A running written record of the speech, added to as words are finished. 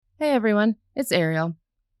Hey everyone, it's Ariel.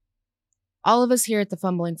 All of us here at the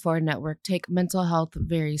Fumbling Forward Network take mental health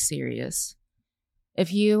very serious.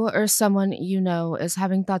 If you or someone you know is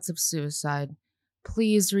having thoughts of suicide,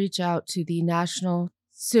 please reach out to the National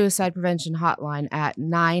Suicide Prevention Hotline at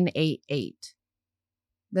 988.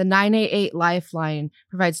 The 988 Lifeline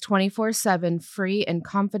provides 24/7 free and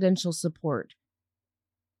confidential support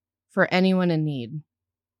for anyone in need.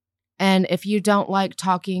 And if you don't like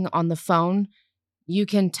talking on the phone, you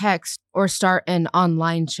can text or start an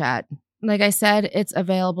online chat. Like I said, it's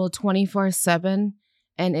available 24/7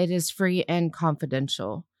 and it is free and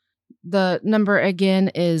confidential. The number again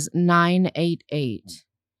is 988.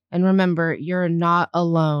 And remember, you're not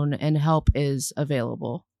alone and help is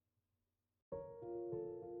available.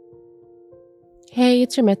 Hey,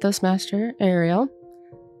 it's your Mythos Master, Ariel.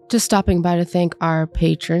 Just stopping by to thank our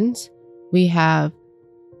patrons. We have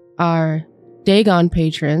our Dagon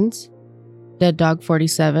patrons, Dead Dog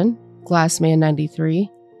 47, Glassman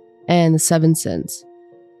 93, and the Seven Sins.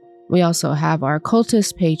 We also have our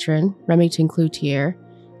cultist patron, Remington Cloutier,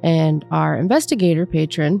 and our investigator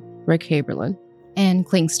patron, Rick Haberlin. And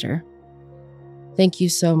Klingster. Thank you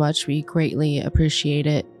so much. We greatly appreciate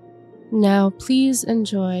it. Now, please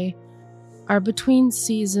enjoy our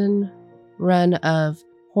between-season run of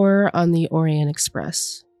Horror on the Orient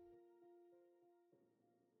Express.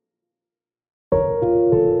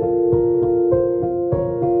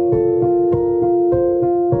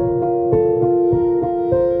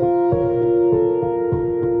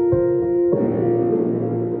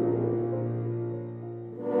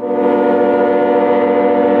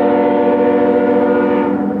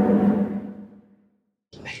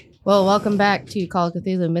 Well, welcome back to Call of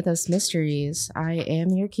Cthulhu Mythos Mysteries. I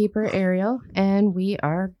am your keeper, Ariel, and we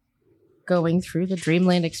are going through the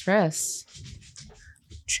Dreamland Express.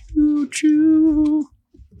 Choo choo.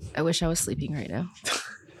 I wish I was sleeping right now.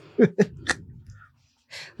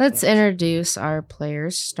 Let's introduce our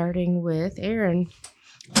players, starting with Aaron.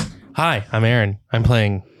 Hi, I'm Aaron. I'm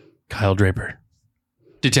playing Kyle Draper,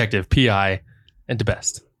 detective, PI, and the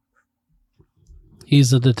best.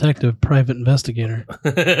 He's a detective, private investigator.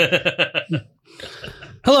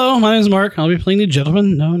 Hello, my name is Mark. I'll be playing the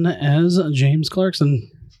gentleman known as James Clarkson.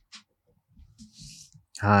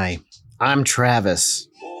 Hi, I'm Travis.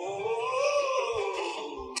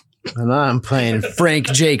 And I'm playing Frank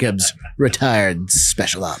Jacobs, retired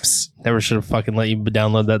special ops. Never should have fucking let you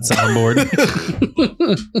download that soundboard.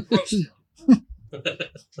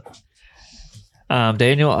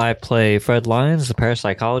 Daniel, I play Fred Lyons, the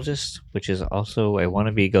parapsychologist, which is also a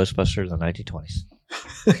wannabe Ghostbuster in the 1920s.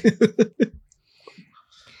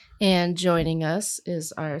 And joining us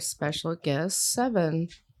is our special guest, Seven.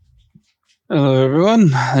 Hello,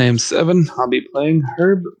 everyone. I am Seven. I'll be playing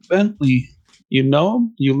Herb Bentley. You know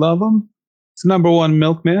him. You love him. He's #1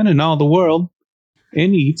 milkman in all the world.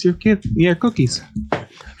 And he eats your cookies.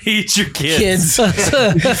 Eat your kids. Leave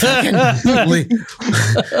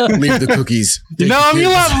the cookies. You know him. You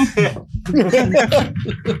love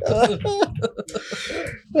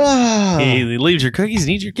him. He leaves your cookies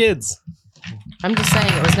and eats your kids. I'm just saying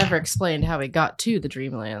it was never explained how he got to the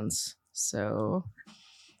Dreamlands, so...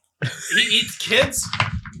 He eats kids?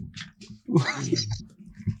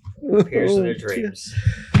 Here's their dreams.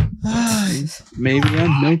 Maybe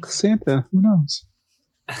I'd milk Santa. Who knows?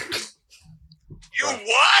 You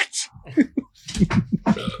what?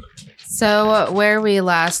 So, where we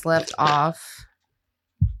last left off,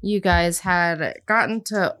 you guys had gotten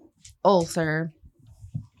to Ulthar,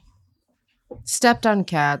 stepped on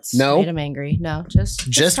cats, No. made him angry. No, just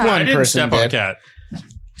one I didn't person step on a did. cat.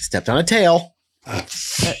 Stepped on a tail.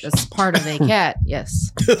 That's part of a cat,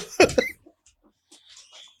 yes.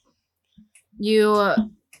 You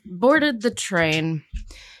boarded the train,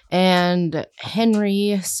 and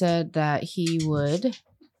Henry said that he would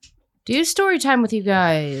do story time with you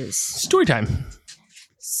guys. Story time.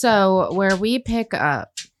 So, where we pick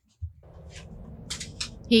up,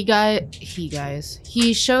 he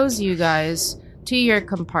shows you guys to your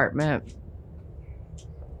compartment,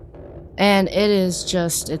 and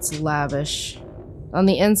it's lavish. On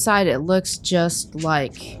the inside, it looks just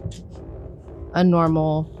like a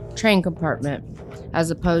normal train compartment,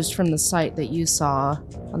 as opposed from the sight that you saw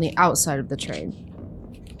on the outside of the train.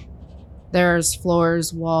 There's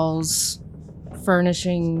floors, walls,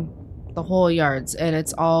 furnishing, the whole yards, and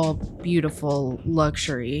it's all beautiful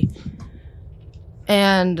luxury.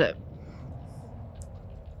 And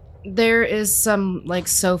there is some like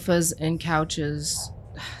sofas and chairs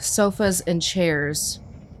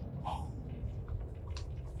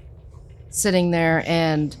sitting there,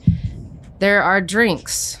 and there are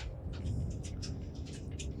drinks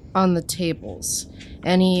on the tables.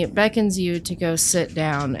 and he beckons you to go sit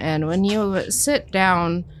down. And when you sit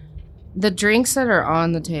down, the drinks that are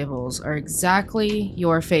on the tables are exactly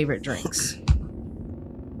your favorite drinks.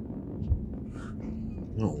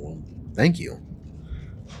 Oh, well, thank you.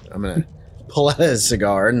 I'm gonna pull out a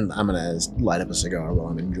cigar and I'm gonna light up a cigar while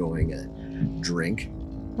I'm enjoying a drink.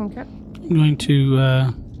 Okay. I'm going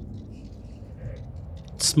to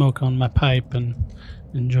smoke on my pipe and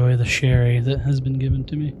enjoy the sherry that has been given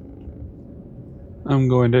to me. I'm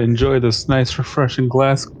going to enjoy this nice, refreshing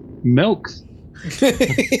glass of milk.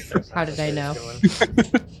 How did I know?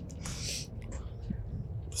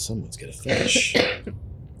 Someone's got a fetish.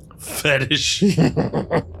 Fetish.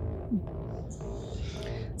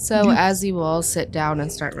 So as you all sit down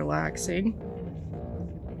and start relaxing,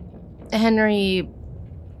 Henry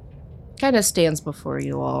kind of stands before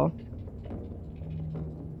you all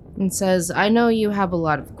and says, I know you have a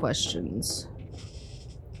lot of questions.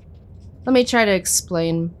 Let me try to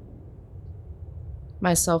explain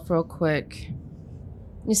myself real quick.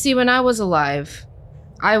 You see, when I was alive,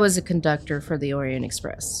 I was a conductor for the Orient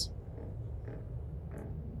Express.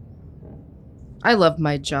 I love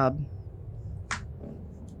my job.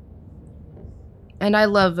 And I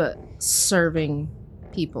love serving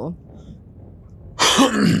people.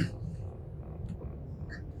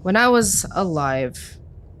 When I was alive,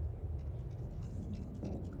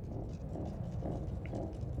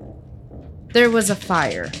 there was a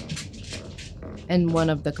fire in one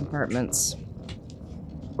of the compartments.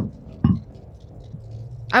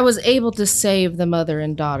 I was able to save the mother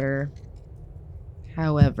and daughter.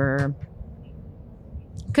 However,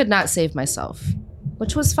 could not save myself,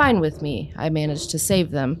 which was fine with me. I managed to save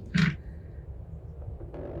them.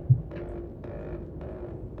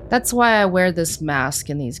 That's why I wear this mask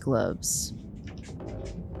and these gloves.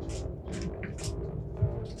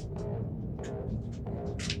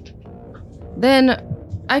 Then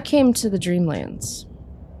I came to the Dreamlands.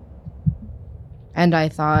 And I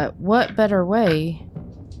thought, what better way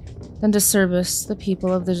than to service the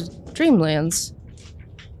people of the Dreamlands?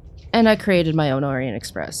 And I created my own Orient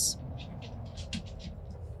Express.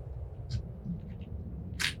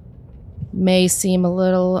 May seem a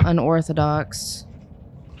little unorthodox,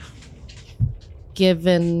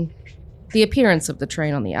 given the appearance of the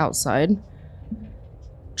train on the outside.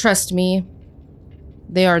 Trust me,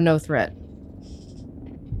 they are no threat.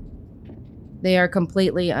 They are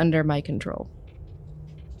completely under my control.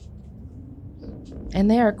 And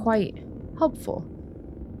they are quite helpful.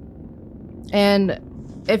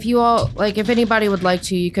 And if you all, if anybody would like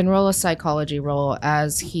to, you can roll a psychology roll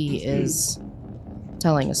as he is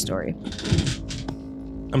telling a story.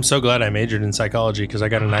 I'm so glad I majored in psychology because I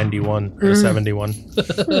got a 91 or a 71.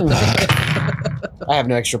 I have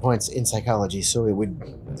no extra points in psychology, so it would.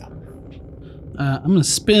 No. I'm going to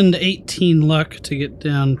spend 18 luck to get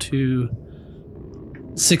down to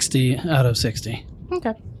 60 out of 60.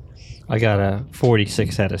 Okay. I got a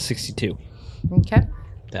 46 out of 62. Okay.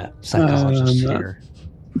 That psychologist here.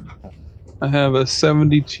 I have a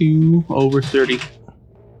 72 over 30.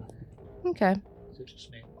 Okay.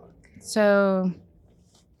 So,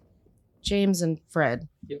 James and Fred.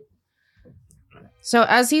 Yep. So,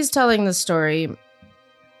 as he's telling the story,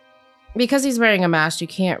 because he's wearing a mask, you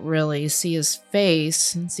can't really see his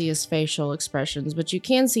face and see his facial expressions, but you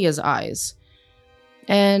can see his eyes.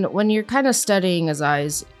 And when you're kind of studying his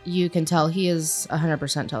eyes, you can tell he is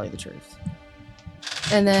 100% telling the truth.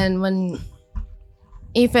 And then when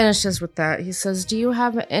he finishes with that, he says, do you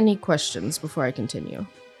have any questions before I continue?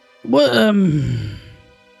 Well,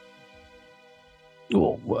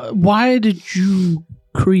 why did you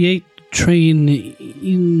create train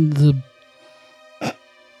in the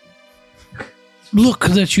look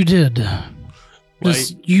that you did?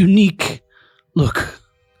 This unique look.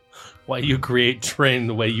 Why you create train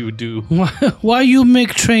the way you do? Why you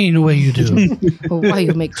make train the way you do? Why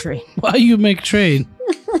you make train? Why you make train?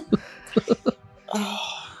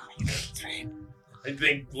 I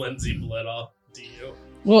think Lindsay bled off to you.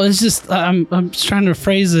 Well, it's just I'm just trying to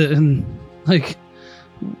phrase it and like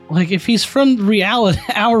if he's from reality,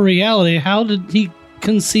 our reality, how did he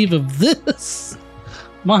conceive of this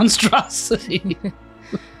monstrosity?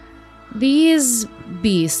 These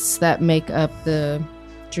beasts that make up the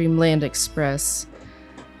Dreamland Express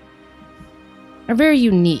are very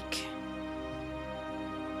unique.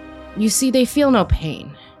 You see, they feel no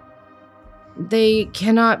pain. They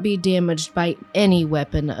cannot be damaged by any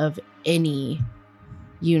weapon of any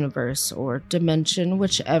universe or dimension,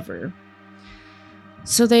 whichever.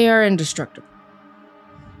 So they are indestructible.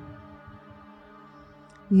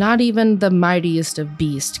 Not even the mightiest of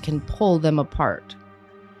beasts can pull them apart.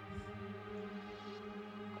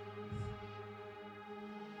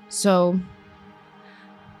 So,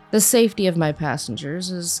 the safety of my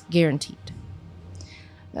passengers is guaranteed.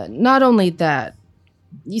 Not only that,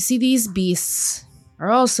 you see, these beasts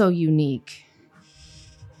are also unique.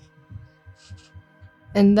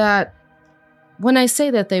 And that, when I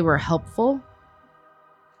say that they were helpful,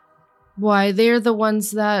 why, they're the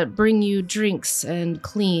ones that bring you drinks and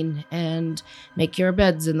clean and make your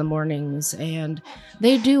beds in the mornings, and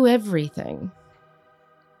they do everything.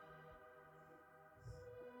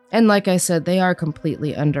 And like I said, they are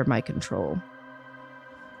completely under my control.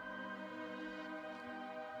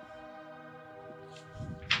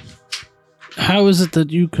 How is it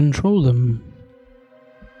that you control them?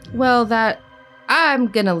 Well, that I'm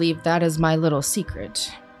gonna leave that as my little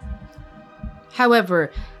secret.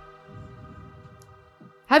 However,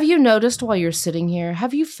 have you noticed while you're sitting here,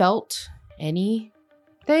 have you felt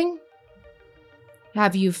anything?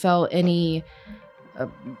 Have you felt any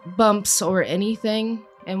bumps or anything?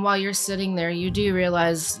 And while you're sitting there, you do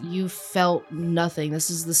realize you felt nothing.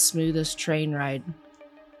 This is the smoothest train ride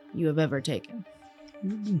you have ever taken.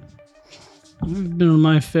 I've been on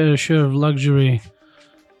my fair share of luxury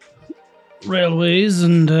railways,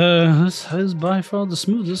 and this is by far the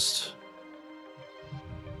smoothest.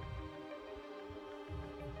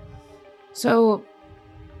 So,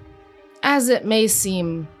 as it may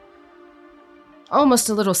seem almost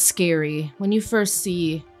a little scary when you first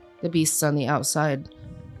see the beasts on the outside,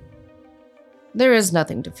 there is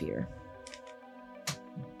nothing to fear.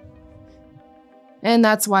 And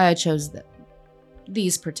that's why I chose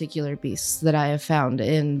these particular beasts that I have found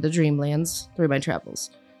in the Dreamlands through my travels.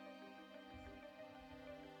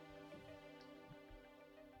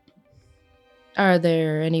 Are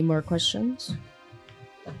there any more questions?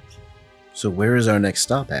 So where is our next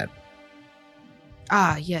stop at?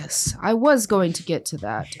 Ah, yes. I was going to get to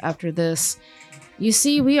that after this. You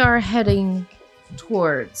see, we are heading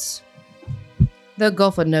towards the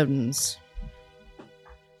Gulf of Nodens.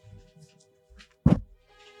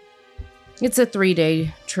 It's a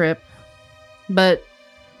 3-day trip, but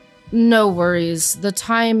no worries. The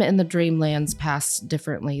time in the Dreamlands passed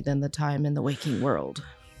differently than the time in the waking world.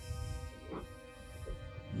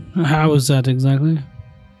 How is that exactly?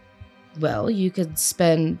 Well, you could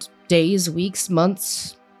spend days, weeks,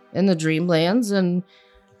 months in the Dreamlands, and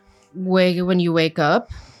when you wake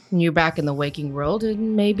up and you're back in the waking world,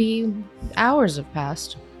 and maybe hours have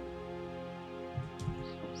passed.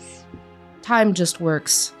 Time just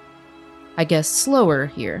works, I guess, slower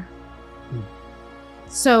here.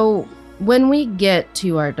 So, when we get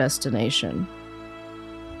to our destination,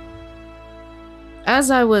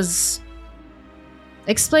 as I was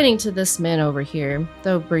explaining to this man over here,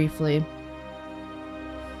 though briefly,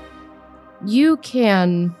 you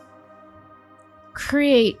can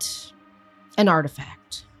create an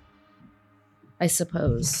artifact, I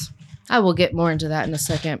suppose. I will get more into that in a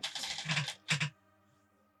second.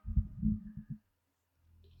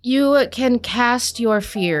 You can cast your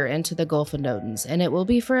fear into the Gulf of Nodens, and it will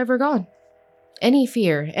be forever gone. Any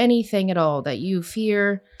fear, anything at all that you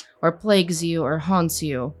fear or plagues you or haunts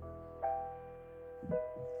you,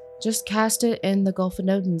 just cast it in the Gulf of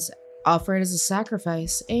Nodens, offer it as a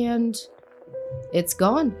sacrifice, and it's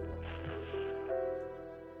gone.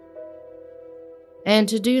 And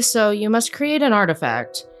to do so, you must create an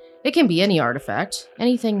artifact. It can be any artifact,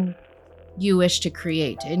 anything you wish to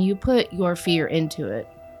create, and you put your fear into it.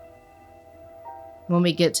 When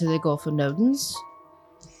we get to the Gulf of Nodens,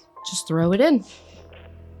 just throw it in.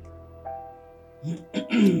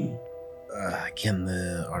 Can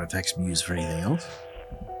the artifacts be used for anything else?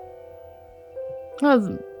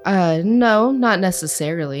 No, not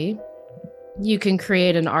necessarily. You can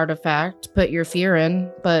create an artifact, put your fear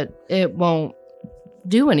in, but it won't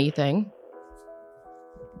do anything.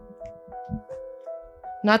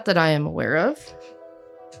 Not that I am aware of.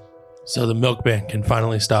 So the milkman can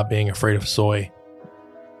finally stop being afraid of soy.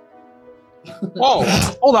 Whoa,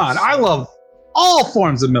 hold on. I love all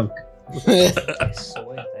forms of milk.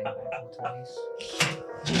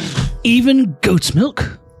 Even goat's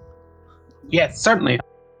milk? Yes, certainly.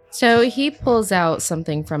 So he pulls out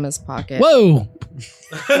something from his pocket. Whoa!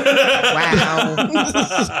 Wow.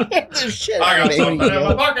 I got something in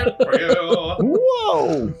my pocket for you.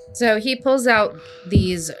 Whoa! So he pulls out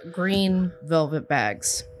these green velvet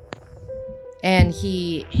bags, and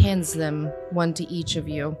he hands them one to each of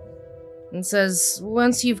you, and says,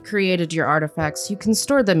 once you've created your artifacts, you can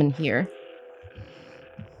store them in here.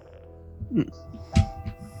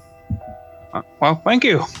 Well, thank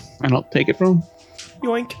you. And I'll take it from.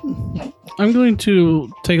 Yoink. I'm going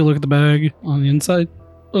to take a look at the bag on the inside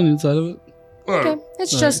of it. Okay,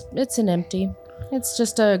 it's Right. just, it's an empty. It's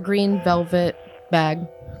just a green velvet bag.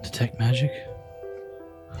 Detect magic.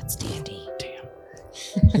 That's D&D. Damn.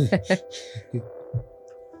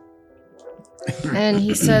 And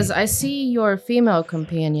he says, I see your female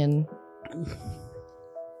companion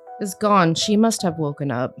is gone. She must have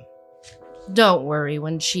woken up. Don't worry.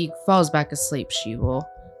 When she falls back asleep, she will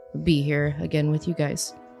be here again with you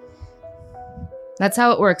guys. That's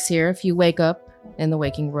how it works here. If you wake up in the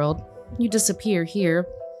waking world, you disappear here.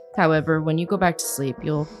 However, when you go back to sleep,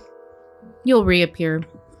 you'll reappear.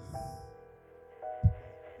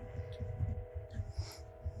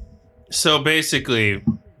 So basically,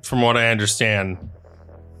 from what I understand,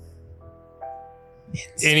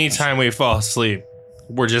 anytime we fall asleep,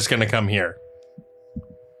 we're just going to come here.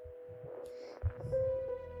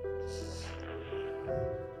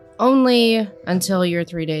 Only until your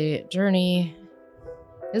 3-day journey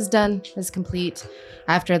is done, is complete.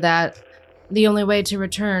 After that, the only way to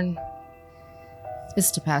return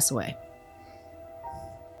is to pass away.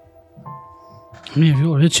 I mean, if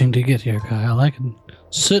you're itching to get here, Kyle, I can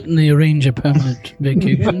certainly arrange a permanent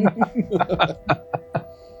vacation.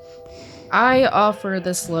 I offer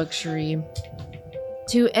this luxury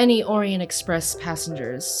to any Orient Express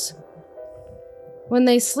passengers when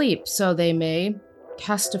they sleep, so they may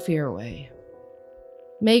cast a fear away,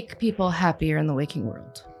 make people happier in the waking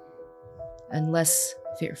world, and less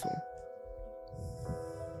fearful.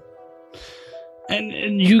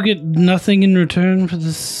 And you get nothing in return for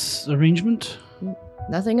this arrangement?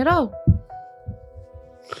 Nothing at all.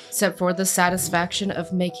 Except for the satisfaction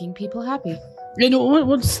of making people happy. You know,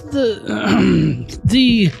 what's the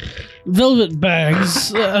the velvet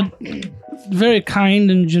bags? Very kind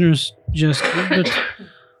and generous gesture, but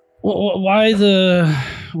why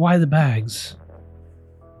the bags?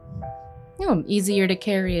 You know, easier to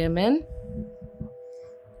carry him in,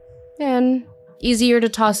 and easier to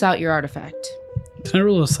toss out your artifact. Can I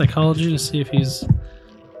roll a psychology to see if he's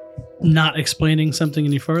not explaining something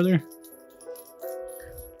any further?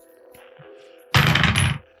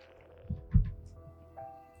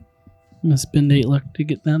 I'm gonna spend 8 luck to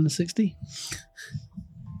get down to 60.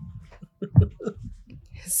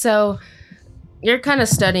 So, you're kind of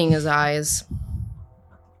studying his eyes.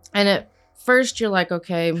 And at first you're like,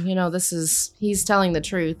 okay, you know, he's telling the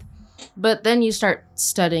truth. But then you start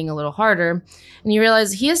studying a little harder, and you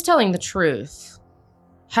realize he is telling the truth.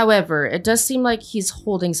 However, it does seem like he's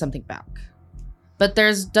holding something back. But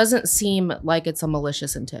doesn't seem like it's a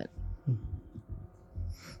malicious intent.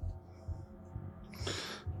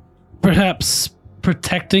 Perhaps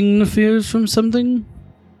protecting the fears from something?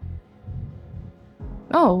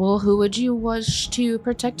 Oh, well, who would you wish to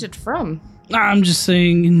protect it from? I'm just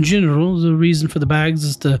saying, in general, the reason for the bags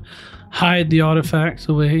is to hide the artifacts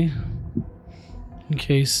away. In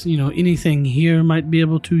case, you know, anything here might be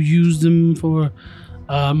able to use them for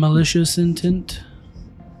malicious intent.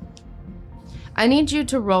 I need you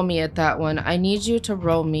to roll me at that one. I need you to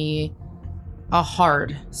roll me a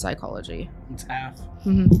hard psychology. It's half.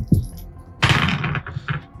 Mm-hmm.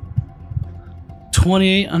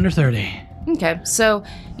 28 under 30. Okay, so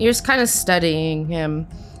you're just kind of studying him,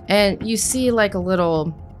 and you see like a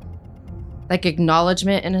little, like,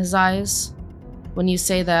 acknowledgement in his eyes when you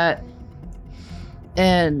say that,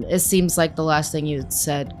 and it seems like the last thing you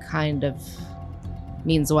said kind of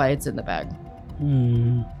means why it's in the bag.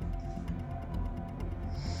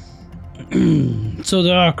 So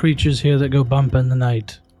there are creatures here that go bump in the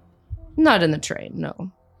night. Not in the train,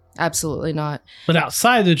 no. Absolutely not. But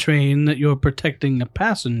outside the train that you're protecting the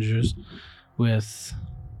passengers with.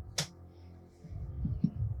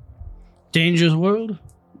 Dangerous world?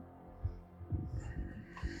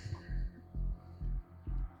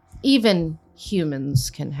 Even humans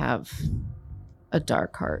can have a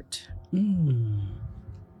dark heart.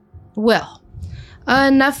 Well,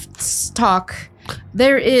 enough talk.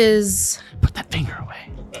 There is... Put that finger away.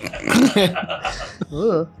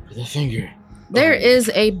 Ooh. The finger. There is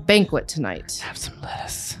a banquet tonight. Have some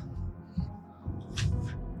lettuce.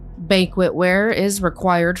 Banquet wear is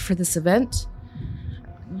required for this event.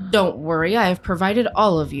 Don't worry, I have provided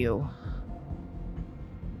all of you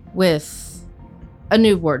with a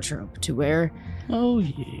new wardrobe to wear. Oh,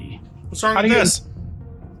 yeah. What's wrong with this?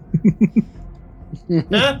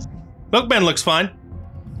 Huh? Milkman looks fine.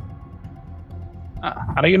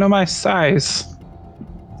 How do you know my size?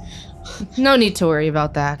 No need to worry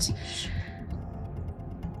about that.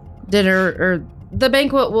 The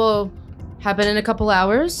banquet will happen in a couple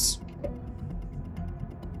hours.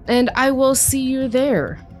 And I will see you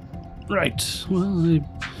there. Right. Well,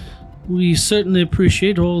 we certainly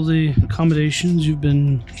appreciate all the accommodations you've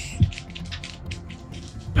been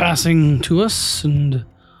passing to us and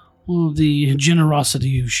all the generosity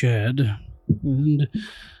you've shared. And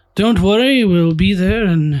Don't worry, we'll be there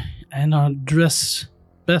and our best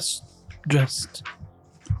dressed.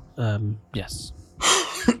 Yes.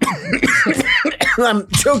 I'm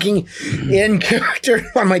choking in character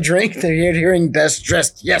on my drink. They're hearing best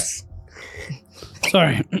dressed. Yes.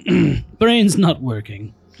 Sorry, brain's not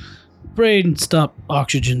working. Brain stop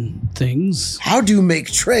oxygen things. How do you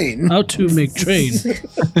make train? How to make train.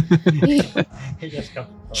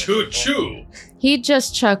 Choo choo. He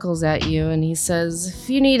just chuckles at you and he says, if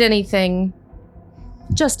you need anything,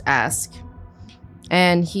 just ask.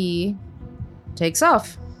 And he takes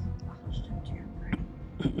off.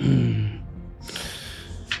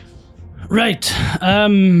 Right.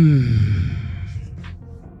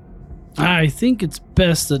 I think it's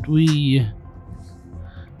best that we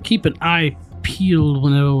keep an eye peeled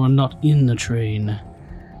whenever we're not in the train.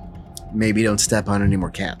 Maybe don't step on any more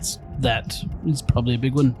cats. That is probably a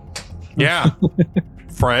big one. Yeah.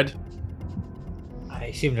 Fred.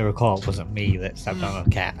 I seem to recall it wasn't me that stepped on a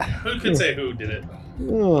cat. Who could say who did it?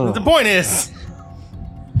 Oh. The point is.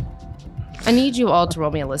 I need you all to roll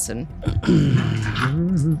me a listen.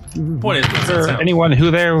 Point is. For anyone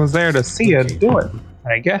who was there to see it, do it,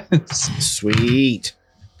 I guess. Sweet.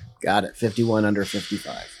 Got it. 51 under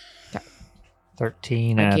 55.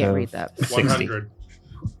 13 I out can't of read that. 60. 100.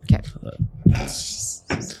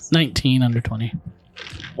 19 under 20.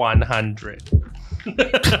 100.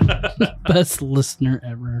 Best listener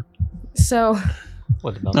ever. So,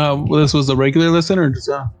 What about This was a regular listen or just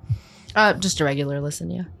just a regular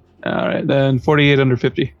listen, yeah. all right, then 48 under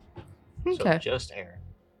 50. Okay. So just Aaron.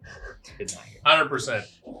 Did not hear. 100%.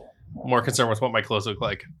 More concerned with what my clothes look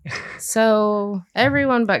like. So,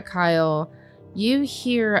 everyone but Kyle, you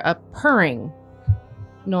hear a purring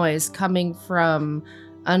noise coming from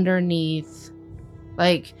underneath.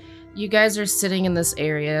 Like, you guys are sitting in this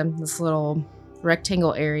area, this little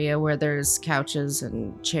rectangle area where there's couches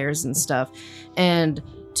and chairs and stuff. And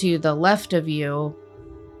to the left of you,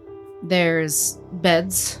 there's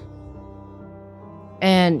beds.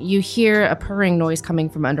 And you hear a purring noise coming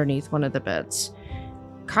from underneath one of the beds.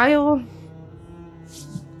 Kyle,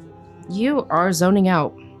 you are zoning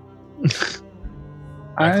out.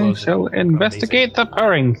 I shall investigate the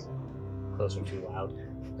purring. Closer too loud.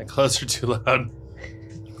 And closer too loud.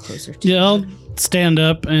 Closer to Yeah, I'll stand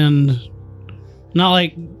up and not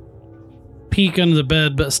like peek under the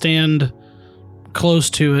bed, but stand close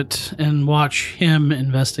to it and watch him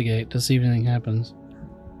investigate to see if anything happens.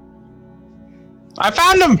 I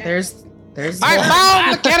found him! There's I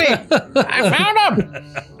found the kitty! I found him!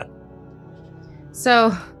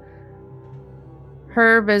 So,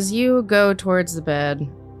 Herb, as you go towards the bed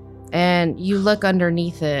and you look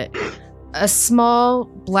underneath it, a small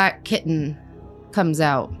black kitten comes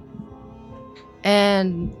out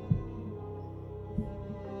and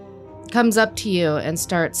comes up to you and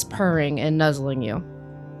starts purring and nuzzling you.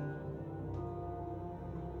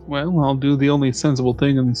 Well, I'll do the only sensible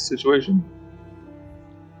thing in this situation.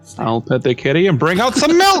 I'll pet the kitty and bring out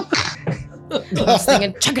some milk! This thing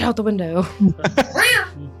and chuck it out the window.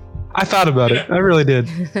 I thought about it. I really did.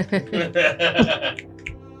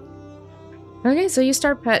 Okay, so you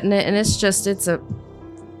start petting it, and it's a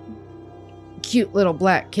cute little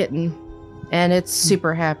black kitten, and it's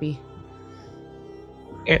super happy.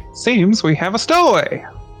 It seems we have a stowaway.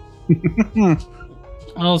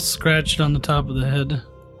 I'll scratch it on the top of the head.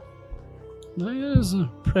 There's a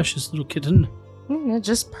precious little kitten. And it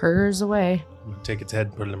just purrs away. I'm gonna take its head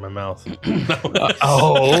and put it in my mouth.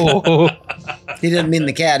 Oh. He didn't mean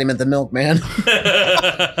the cat. He meant the milkman.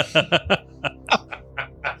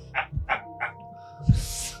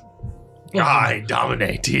 I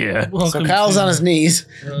dominate here. So Kyle's on his knees.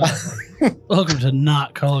 Welcome to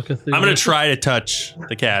not Call of Cthulhu. I'm gonna try to touch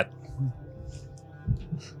the cat.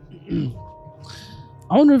 I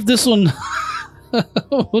wonder if this one. I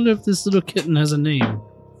wonder if this little kitten has a name.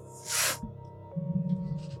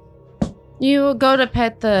 You go to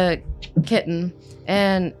pet the kitten,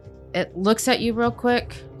 and it looks at you real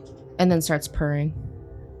quick, and then starts purring.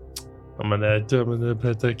 I'm gonna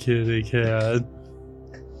pet the kitty cat.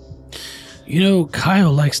 You know,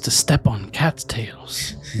 Kyle likes to step on cat's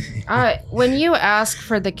tails. When you ask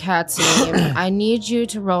for the cat's name, I need you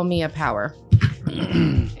to roll me a power.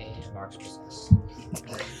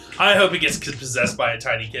 I hope he gets possessed by a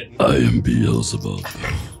tiny kitten. I am Beelzebub.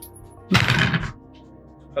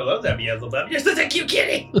 Hello there, Beelzebub. You're such a cute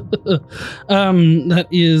kitty. That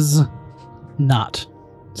is not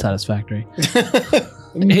satisfactory.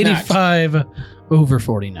 85 over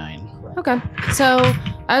 49. Okay. So,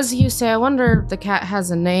 as you say, I wonder if the cat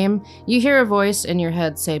has a name. You hear a voice in your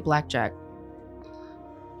head say Blackjack.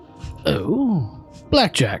 Oh,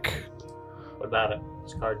 Blackjack. What about it?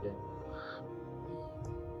 It's card game.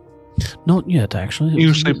 Not yet, actually. It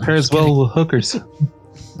Usually was- pairs well with hookers.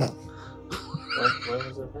 What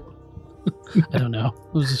was it? I don't know.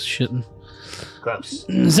 I was just shitting. Gross.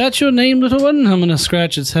 Is that your name, little one? I'm gonna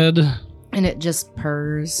scratch its head. And it just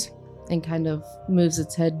purrs and kind of moves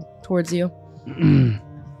its head towards you.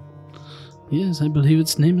 Yes, I believe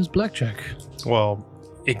its name is Blackjack. Well,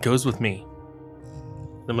 it goes with me.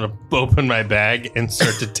 I'm gonna open my bag and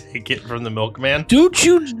start to take it from the milkman. Don't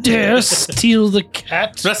you dare steal the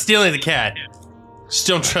cat! I'm not stealing the cat. Just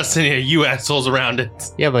don't trust any of you assholes around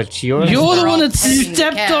it. Yeah, but yours. You're the They're one all that petting the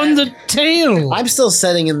stepped cat. on the tail! I'm still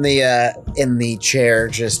sitting in the chair,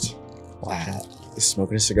 just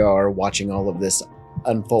smoking a cigar, watching all of this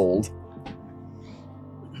unfold.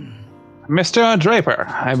 Mr. Draper,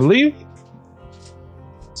 I believe.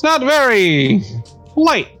 It's not very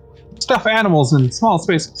polite. Stuff animals in small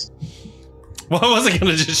spaces. Well, I wasn't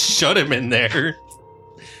gonna just shut him in there.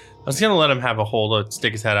 I was gonna let him have a hole to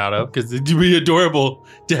stick his head out of, because it'd be adorable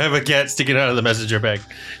to have a cat sticking out of the messenger bag.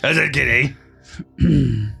 I said, kidding.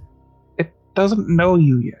 It doesn't know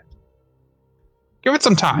you yet. Give it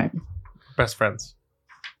some time. Best friends.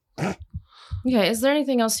 Okay, is there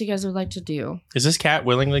anything else you guys would like to do? Is this cat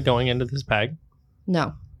willingly going into this bag?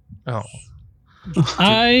 No. Oh.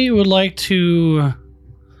 I would like to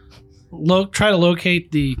try to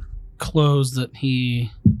locate the clothes that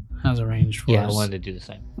he has arranged for Yeah, I us. wanted to do the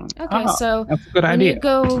same. Okay, Oh, so That's a good when idea. you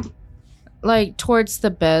go like towards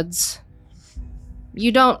the beds,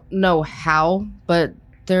 you don't know how, but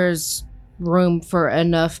there's room for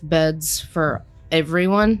enough beds for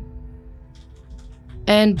everyone.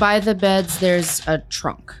 And by the beds, there's a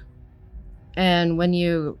trunk. And when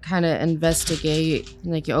you kind of investigate,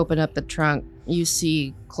 like you open up the trunk, you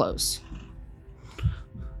see clothes.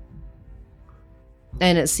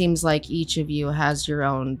 And it seems like each of you has your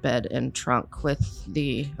own bed and trunk with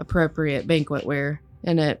the appropriate banquet wear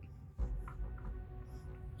in it.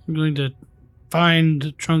 I'm going to find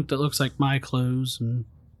a trunk that looks like my clothes, and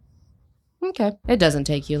Okay. It doesn't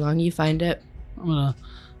take you long. You find it. I'm going to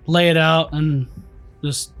lay it out and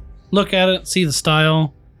just look at it, see the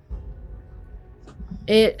style.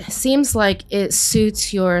 It seems like it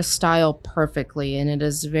suits your style perfectly, and it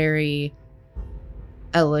is very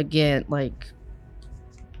elegant, like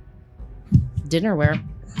dinnerware.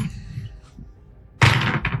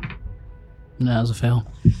 No, that was a fail.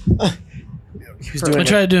 He was I I doing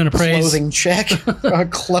tried to do an a appraise. clothing check.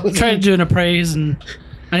 Clothing. I tried to do an appraise, and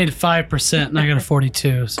I needed 5%, and I got a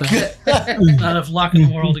 42. So not enough luck in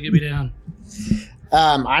the world to get me down.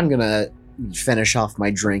 I'm gonna finish off my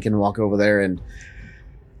drink and walk over there and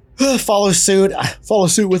follow suit. Follow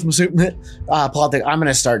suit with my suit. Plot the, I'm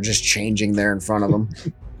gonna start just changing there in front of them.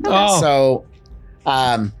 Oh, So,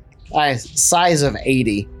 I size of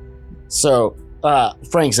 80. So,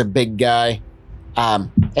 Frank's a big guy.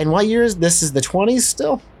 And what year is this? Is the 20s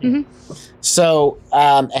still? Mhm. So,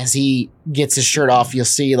 as he gets his shirt off, you'll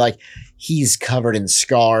see like he's covered in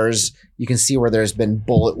scars. You can see where there's been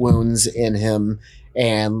bullet wounds in him,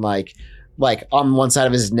 and like on one side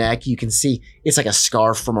of his neck, you can see it's like a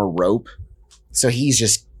scar from a rope. So he's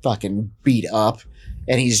just fucking beat up,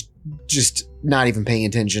 and he's just not even paying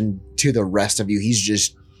attention to the rest of you. He's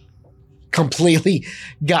just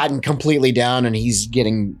gotten completely down, and he's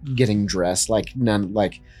getting dressed like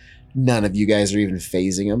none of you guys are even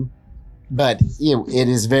phasing him. But it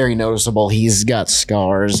is very noticeable. He's got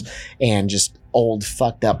scars and just old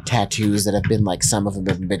fucked up tattoos that have been like, some of them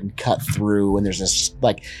have been cut through, and there's just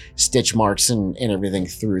like stitch marks and everything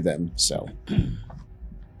through them. So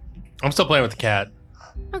I'm still playing with the cat.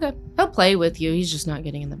 Okay. He'll play with you. He's just not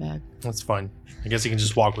getting in the bag. That's fine. I guess he can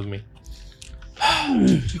just walk with me.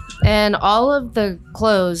 And all of the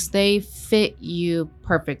clothes, they fit you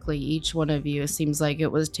perfectly. Each one of you, it seems like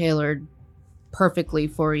it was tailored perfectly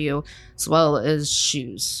for you, as well as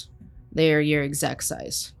shoes. They are your exact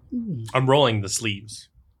size. I'm rolling the sleeves.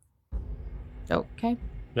 Okay.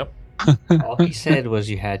 All he said was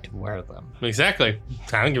you had to wear them. Exactly.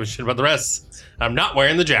 I don't give a shit about the rest. I'm not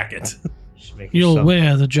wearing the jacket. Should make You'll yourself-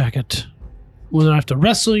 wear the jacket. Whether I have to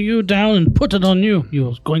wrestle you down and put it on you,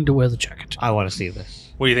 you're going to wear the jacket. I want to see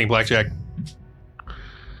this. What do you think, Blackjack?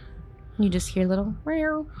 You just hear little.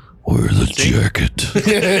 "Meow." Wear the See? jacket.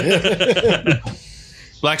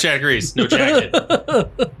 Blackjack agrees. No jacket.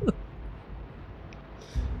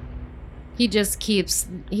 He just keeps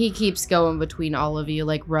going between all of you,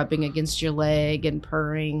 like rubbing against your leg and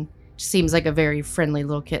purring. Seems like a very friendly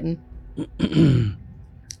little kitten. I'm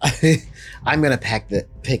gonna pick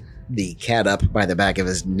the cat up by the back of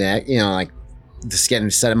his neck, like the skin,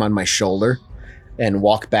 and set him on my shoulder, and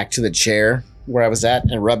walk back to the chair where I was at,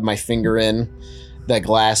 and rub my finger in that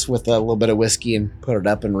glass with a little bit of whiskey and put it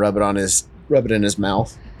up and rub it in his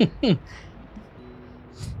mouth. And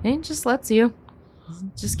he just lets you.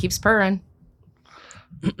 Just keeps purring.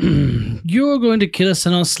 You're going to kill us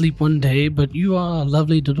in our sleep one day, but you are a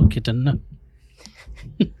lovely little kitten.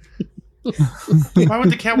 Why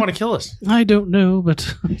would the cat want to kill us? I don't know,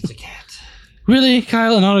 but It's a cat. really,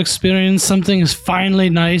 Kyle, in our experience, something is finally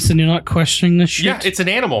nice and you're not questioning this shit. Yeah, it's an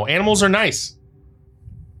animal. Animals are nice.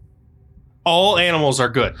 All animals are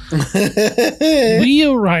good. We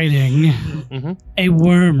are riding Mhm. a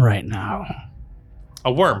worm right now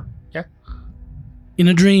A worm. Yeah. in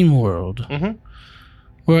a dream world Mhm.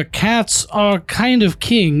 where cats are kind of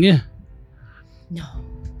king, No.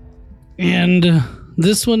 and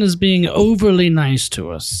this one is being overly nice to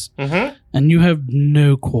us, Mm-hmm. and you have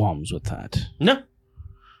no qualms with that. No.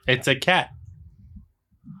 It's a cat.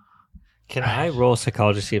 Can I roll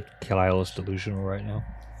psychology to see if Kyle is delusional right now?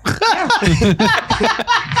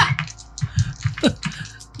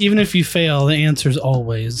 Even if you fail, the answer is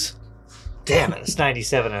always Damn it, it's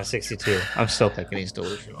 97 out of 62. I'm still thinking he's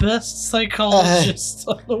delusional. best psychologist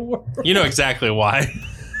of the world. You know exactly why.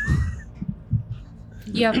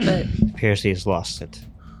 Yeah, but Appears he's lost it.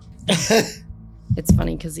 it's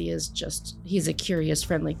funny because he's a curious,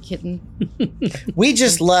 friendly kitten. We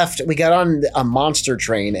just left. We got on a monster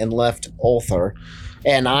train and left Ulthar,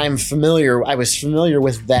 and I was familiar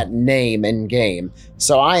with that name in game,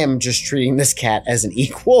 so I am just treating this cat as an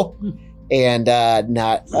equal, and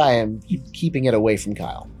I am keeping it away from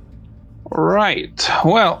Kyle. Right.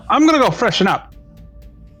 Well, I'm gonna go freshen up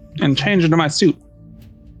and change into my suit.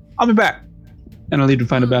 I'll be back. And I'll leave to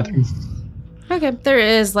find a bathroom. Okay, there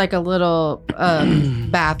is like a little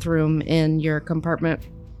bathroom in your compartment.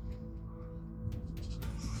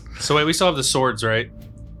 So wait, we still have the swords, right?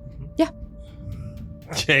 Yeah.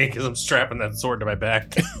 Okay, because I'm strapping that sword to my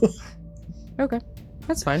back. Okay,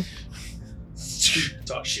 that's fine.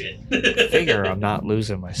 Talk shit. Figure I'm not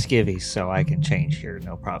losing my skivvies, so I can change here,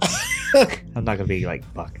 no problem. I'm not gonna be like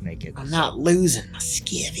buck naked. I'm not losing my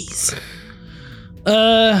skivvies.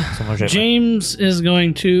 Someone take James is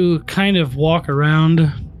going to kind of walk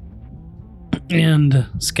around and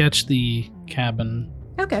sketch the cabin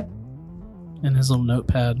Okay. in his little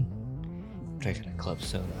notepad. I'm drinking a club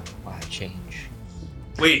soda while I change.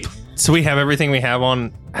 Wait, so we have everything we had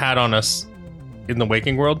on us in the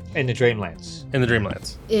waking world, In the Dreamlands. in the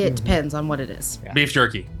Dreamlands. It depends on what it is. Yeah. Beef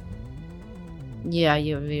jerky. Yeah,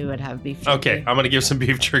 you would have beef jerky. Okay, I'm gonna give some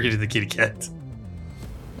beef jerky to the kitty cat.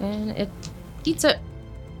 And it eats it.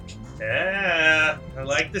 Yeah, I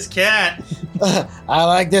like this cat. I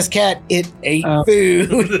like this cat. It ate Oh.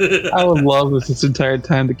 food. I would love this entire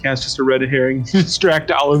time the cat's just a red herring to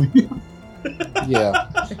distract all of you. Yeah.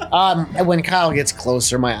 When Kyle gets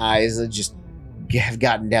closer, my eyes have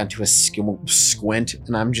gotten down to a squint,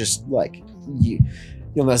 and I'm just like,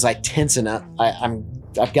 you'll notice I tensen up.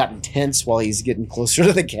 I've gotten tense while he's getting closer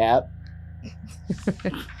to the cat.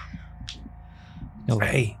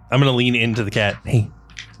 Hey, I'm gonna lean into the cat. Hey,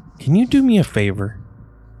 can you do me a favor?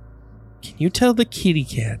 Can you tell the kitty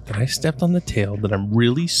cat that I stepped on the tail, that I'm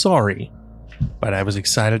really sorry, but I was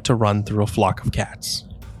excited to run through a flock of cats?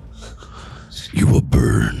 You will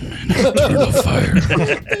burn in an eternal fire.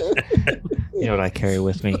 You know what I carry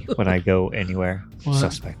with me when I go anywhere? What?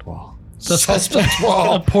 Suspect wall. Suspect A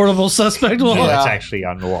wall. portable suspect wall. Yeah. It's actually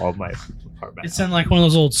on the wall of my apartment. It's in like one of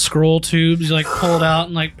those old scroll tubes. You like pull it out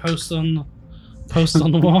and like post on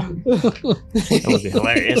the wall. That would be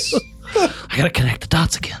hilarious. I gotta connect the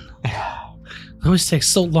dots again. It always takes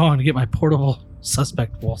so long to get my portable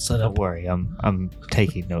suspect wall set Don't up. worry, I'm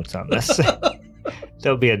taking notes on this.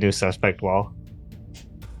 There'll be a new suspect wall.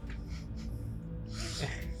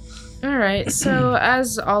 All right, so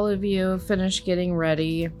as all of you finish getting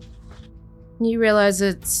ready, you realize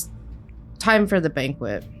it's time for the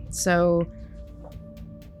banquet. So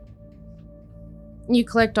you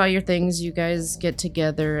collect all your things, you guys get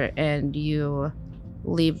together, and you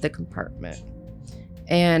leave the compartment.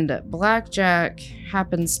 And Blackjack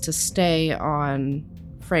happens to stay on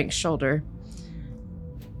Frank's shoulder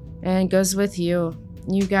and goes with you.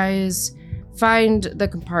 You guys find the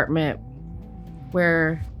compartment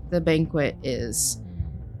where the banquet is.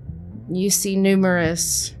 You see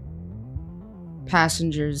numerous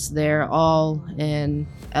passengers there, all in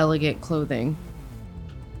elegant clothing.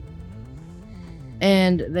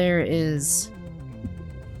 And there is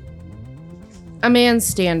a man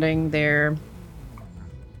standing there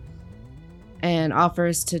and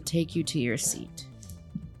offers to take you to your seat.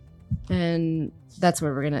 And that's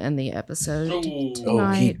where we're going to end the episode tonight.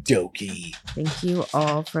 Okie dokie. Thank you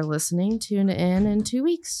all for listening. Tune in 2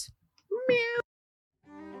 weeks. Meow.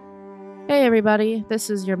 Hey Hey everybody, this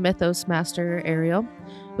is your Mythos Master, Ariel.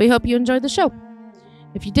 We hope you enjoyed the show.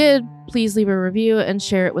 If you did, please leave a review and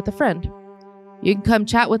share it with a friend. You can come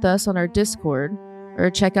chat with us on our Discord or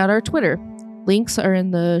check out our Twitter. Links are in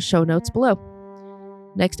the show notes below.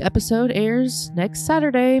 Next episode airs next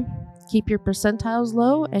Saturday. Keep your percentiles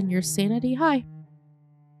low and your sanity high.